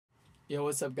Yo,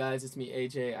 what's up, guys? It's me,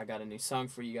 AJ. I got a new song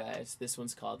for you guys. This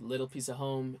one's called Little Piece of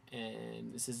Home,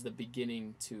 and this is the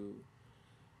beginning to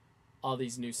all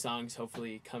these new songs,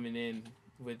 hopefully coming in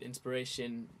with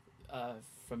inspiration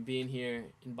from being here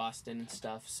in Boston and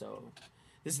stuff. So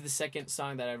this is the second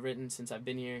song that I've written since I've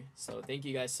been here. So thank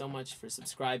you guys so much for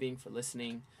subscribing, for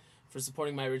listening, for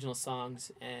supporting my original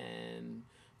songs, and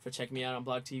for checking me out on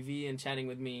blogtv and chatting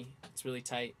with me. It's really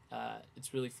tight.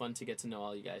 It's really fun to get to know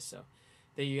all you guys. So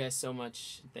thank you guys so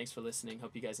much. Thanks for listening.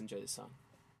 Hope you guys enjoy this song.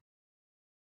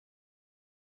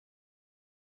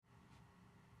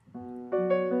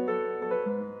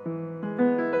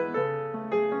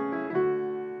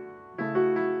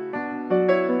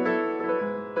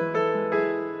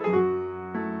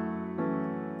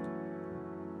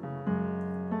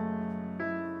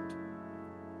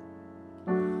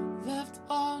 Left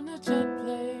on a jet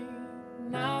plane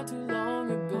not too long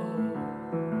ago.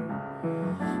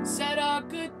 Said our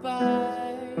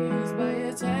goodbyes by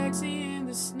a taxi in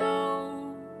the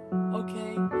snow.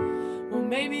 Okay, well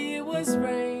maybe it was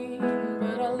rain,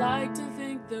 but I like to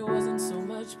think there wasn't so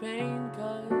much pain,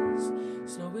 'cause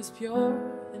snow is pure,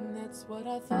 and that's what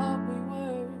I thought we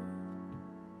were.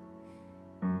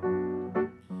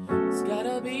 It's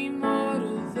gotta be more